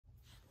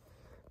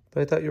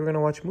But I thought you were going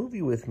to watch a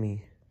movie with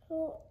me.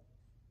 Well,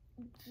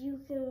 you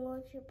can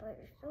watch it by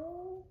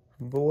yourself.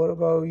 But what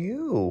about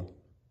you?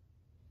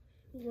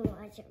 You can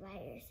watch it by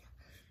yourself.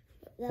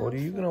 What are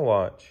you going to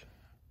watch?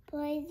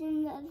 Blaze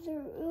in the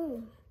other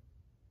room.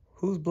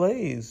 Who's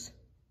Blaze?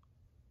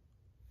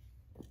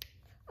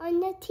 On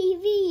the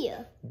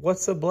TV.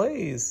 What's a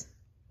Blaze?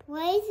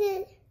 Blaze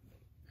is...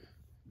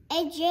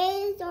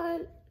 AJ is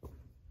on...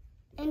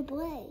 And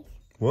Blaze.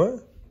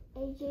 What?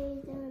 AJ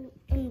is on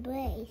and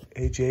Blaze.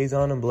 AJ's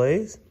on and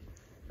Blaze?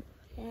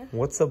 Yeah.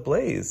 What's a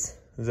Blaze?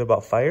 Is it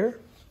about fire?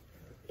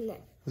 No.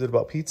 Is it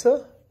about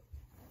pizza?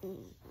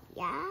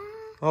 Yeah.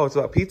 Oh, it's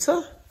about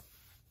pizza?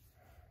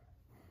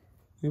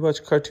 You watch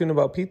a cartoon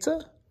about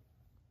pizza?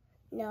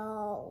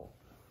 No.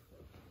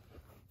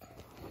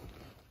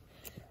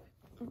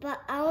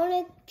 But I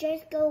want to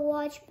just go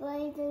watch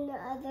Blaze in the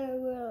other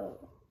room.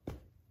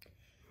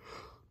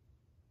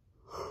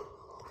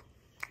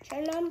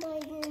 Turn on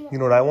Blaze in the You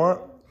know what I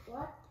want?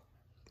 What?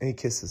 Any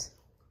kisses.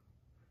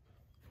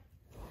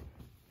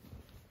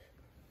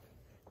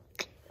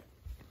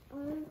 I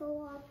want to go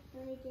watch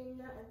Blaze in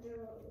the other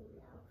room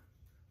now.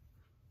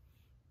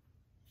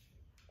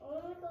 I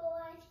want to go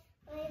watch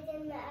Blaze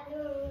in the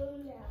other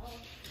room now.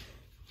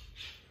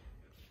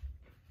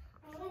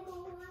 I want to go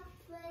watch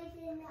Blaze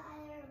in the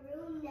other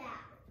room now.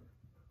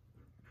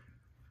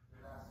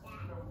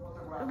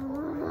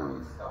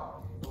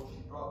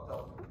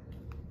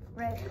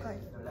 Red card.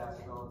 The last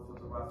known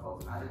photograph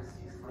of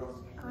Alexis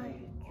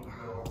Brodsky,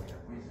 although we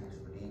have reasons to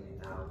believe it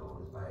now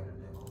goes by the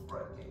name of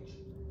Fred Cage.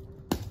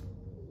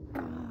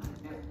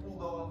 They've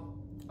pulled off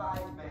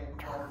 5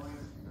 bank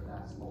robberies in the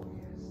last 4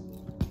 years.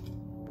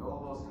 They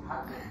almost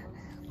had them,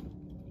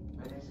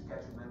 but managed to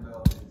catch a member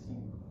of the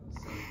team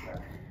safe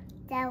traffic.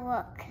 That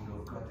look. Would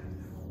have gotten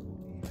them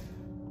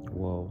in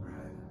Whoa.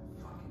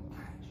 fucking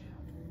cage.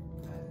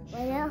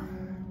 Well,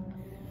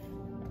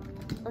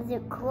 was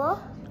it cool?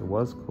 It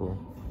was cool.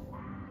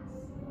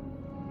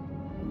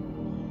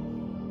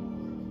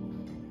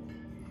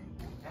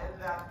 And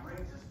that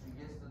brings us to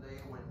yesterday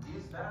when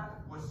this van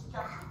was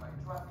captured by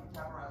traffic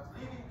cameras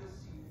leaving the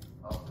scene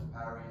of the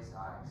Paris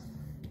heist.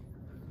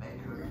 The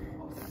maker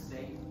of the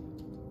safe,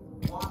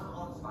 one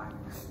on fire.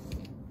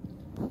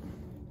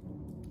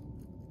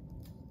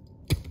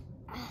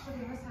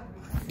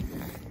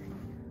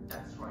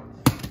 That's right.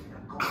 The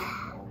gold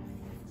for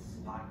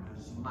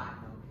Spiders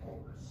Magnum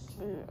Opus.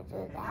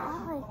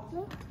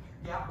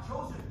 They have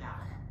chosen now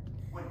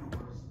when you were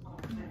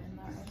completely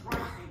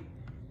distracted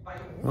by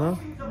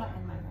what we don't like to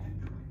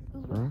do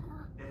it.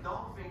 They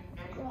don't think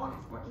anyone is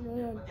watching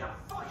them, but they're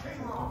fucking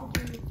wrong.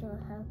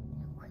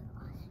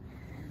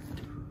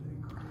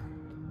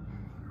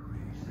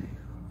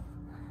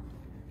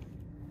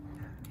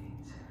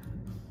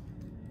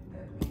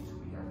 That means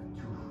we have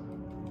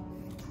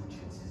two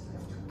chances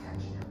left to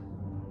catch them.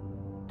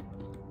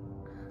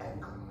 And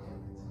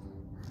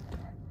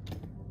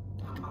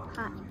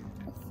Hot.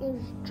 This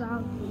is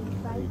strong,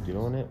 Are you right?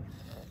 doing it?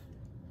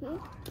 Hmm?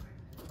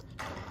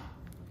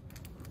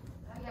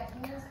 Yeah,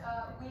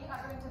 we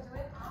are going to do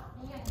it.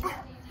 Me and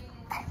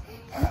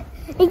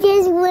you. It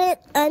just went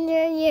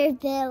under your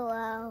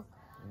pillow.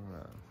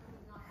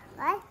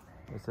 What?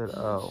 I said,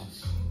 oh.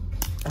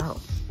 Ow.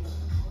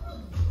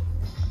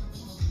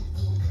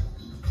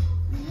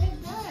 You did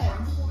good.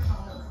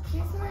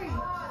 Say sorry.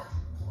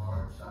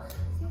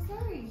 Say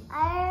sorry. I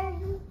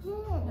already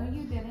did. No,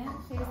 you didn't.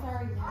 Say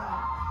sorry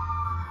now.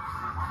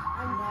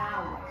 Now.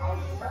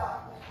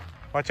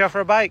 Watch out for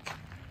a bike.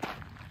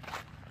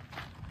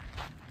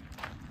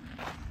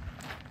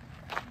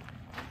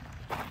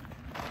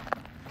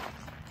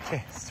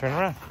 Okay, let's turn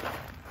around.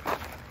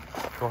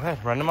 Go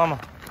ahead, run to mama.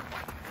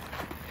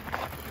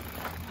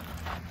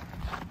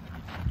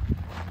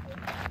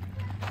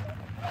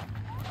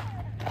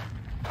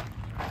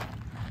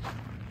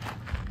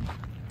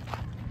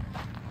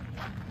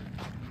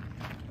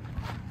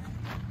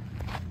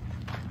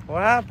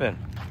 What happened?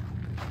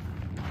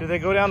 Did they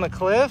go down the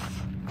cliff?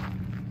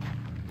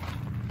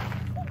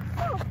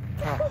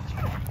 Oh,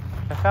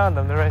 I found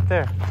them. They're right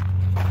there.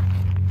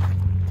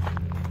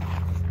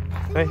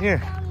 Right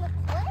here. On the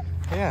cliff?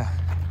 Yeah.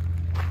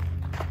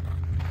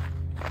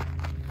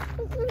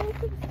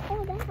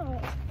 Fall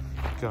down.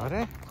 Got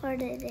it? Or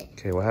did it?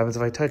 Okay, what happens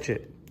if I touch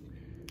it?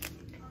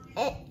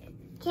 It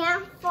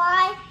can't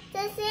fly to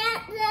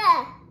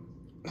Santa.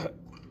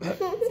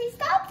 See,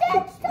 stop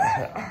that,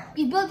 stop.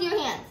 Use both your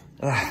hands.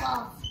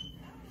 Off.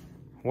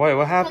 Why?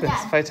 What happens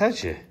Dad. if I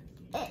touch it?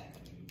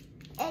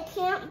 It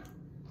can't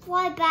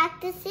fly back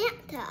to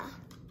Santa.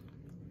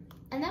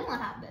 And then what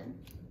happened?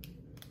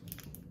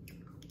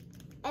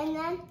 And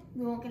then,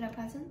 We won't get our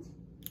presents?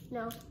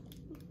 no.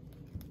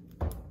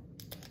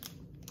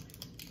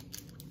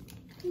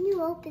 Can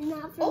you open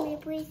that for me,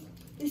 please?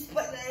 It's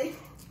birthday.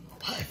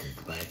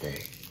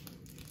 Birthday.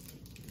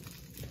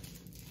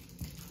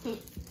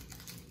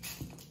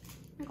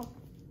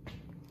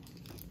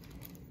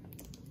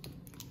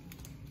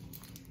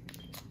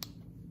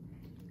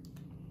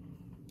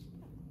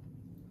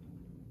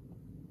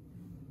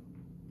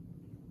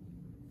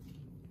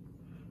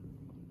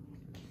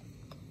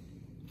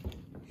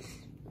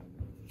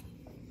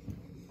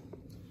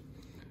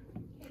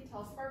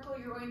 Sparkle,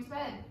 you're going to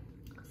bed.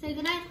 Say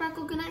goodnight,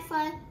 Sparkle. Goodnight,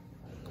 Sled.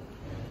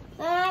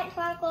 Goodnight,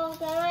 Sparkle.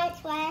 Goodnight,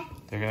 Sled.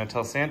 They're gonna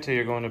tell Santa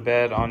you're going to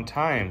bed on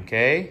time,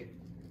 okay?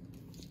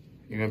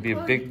 You're gonna be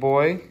a big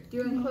boy. Do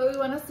you and Chloe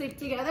want to sleep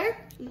together?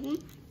 Mm-hmm.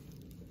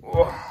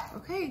 Oh.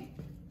 Okay.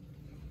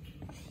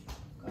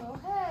 Go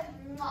ahead.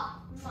 Mwah,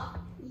 mwah.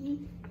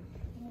 Mm-hmm.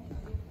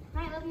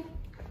 Night, love you.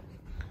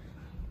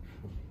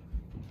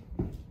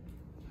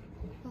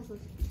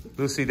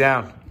 Lucy,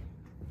 down.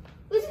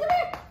 Lucy, come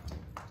here.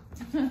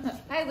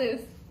 Hi,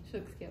 Luce. She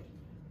looks cute.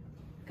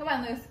 Come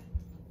on, Luce.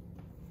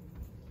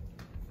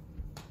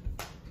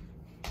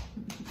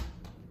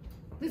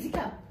 Lucy,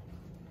 come.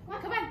 Come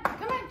on, come on,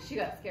 come on. She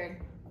got scared.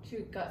 She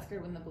got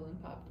scared when the balloon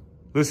popped.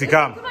 Lucy, Lucy,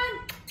 come. Come on.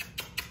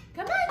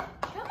 Come on.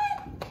 Come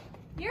on.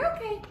 You're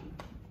okay.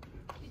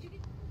 Did you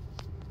get...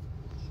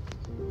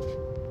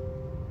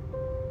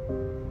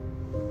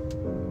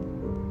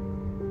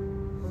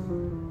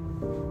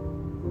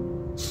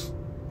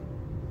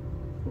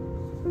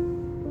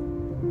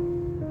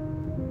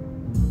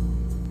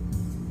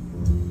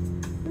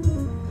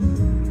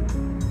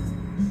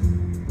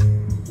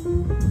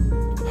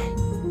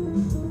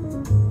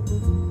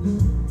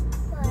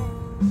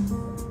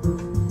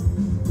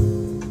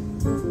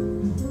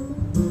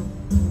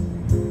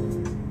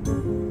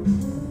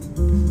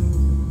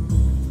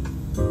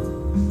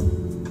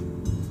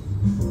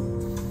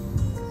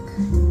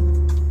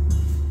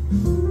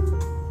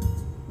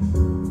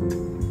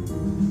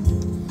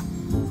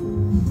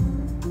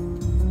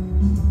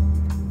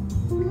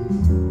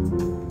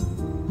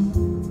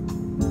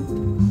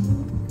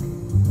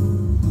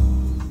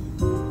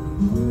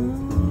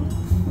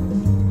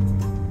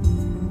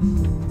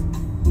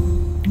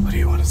 What do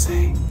you want to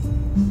say?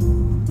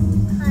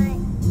 Hi.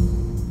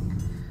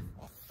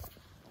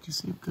 Did you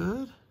sleep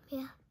good?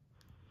 Yeah.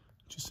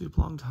 Did you sleep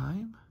a long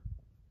time?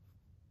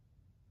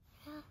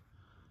 Yeah.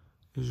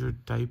 Is your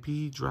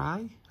diaper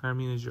dry? I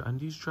mean, is your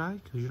undies dry?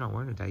 Because you're not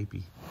wearing a diaper.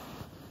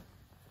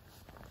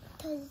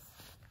 Because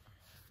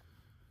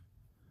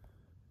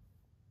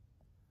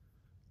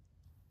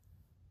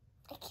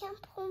I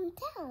can't pull them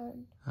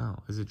down. Oh,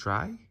 is it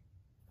dry?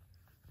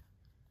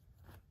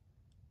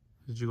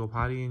 Did you go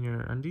potty in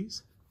your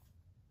undies?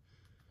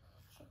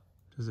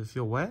 Does it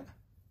feel wet?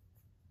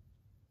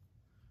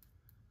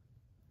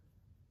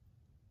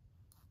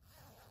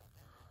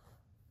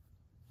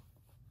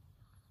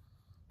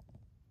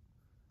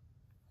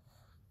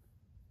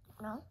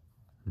 No.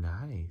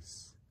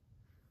 Nice.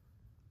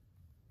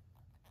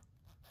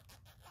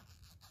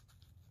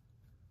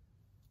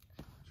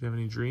 Do you have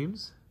any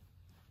dreams?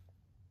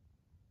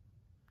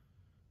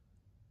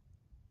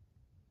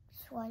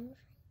 One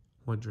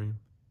What dream?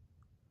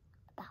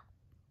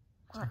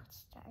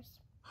 monsters.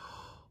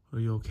 Are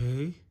you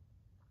okay?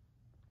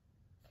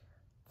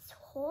 This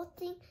whole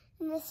thing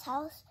in this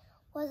house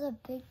was a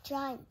big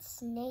giant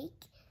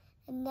snake,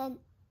 and then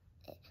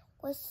it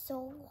was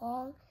so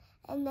long,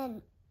 and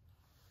the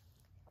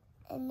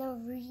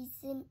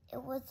reason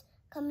it was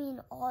coming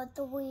all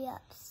the way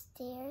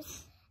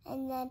upstairs,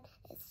 and then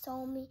it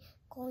saw me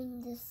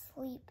going to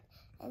sleep,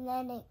 and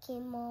then it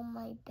came on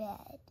my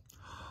bed.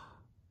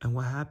 And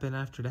what happened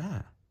after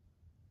that?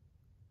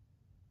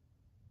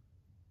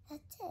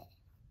 That's it.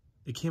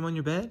 It came on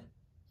your bed?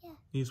 Yeah.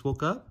 You just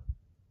woke up?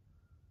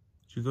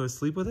 Did you go to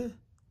sleep with it?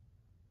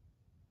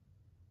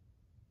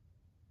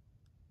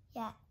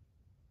 Yeah.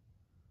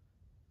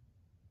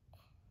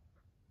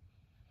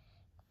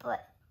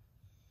 But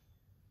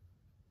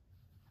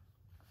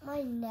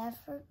my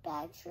never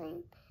bad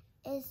dream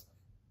is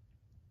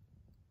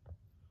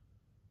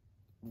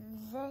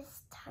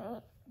this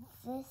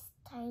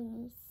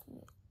tiny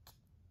snake.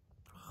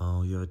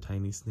 Oh, you have a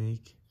tiny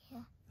snake?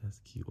 Yeah. That's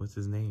cute. What's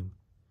his name?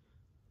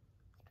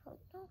 I don't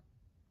know.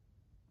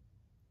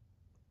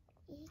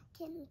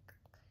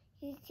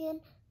 You can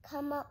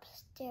come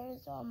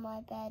upstairs on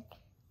my bed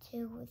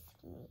too with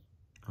me.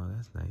 Oh,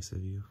 that's nice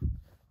of you.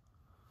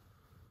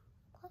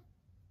 What?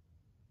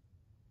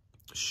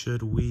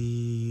 Should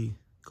we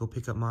go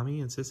pick up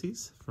Mommy and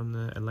Sissy's from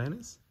the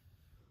Atlantis?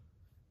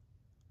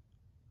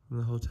 From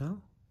the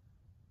hotel?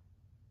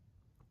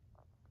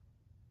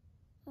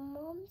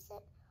 Mom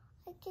said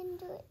I can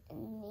do it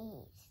in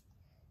these.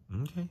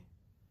 Okay.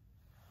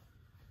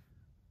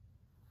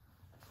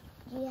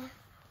 Yeah.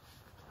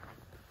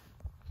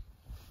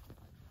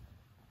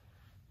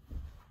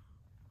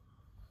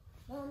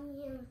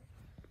 Mommy and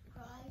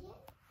Brian?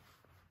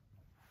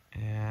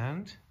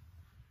 And?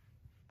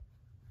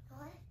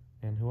 What?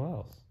 And who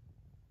else?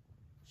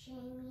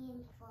 Jamie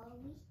and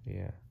Chloe?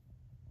 Yeah.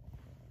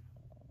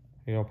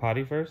 You go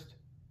potty first?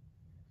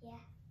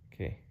 Yeah.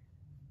 Okay.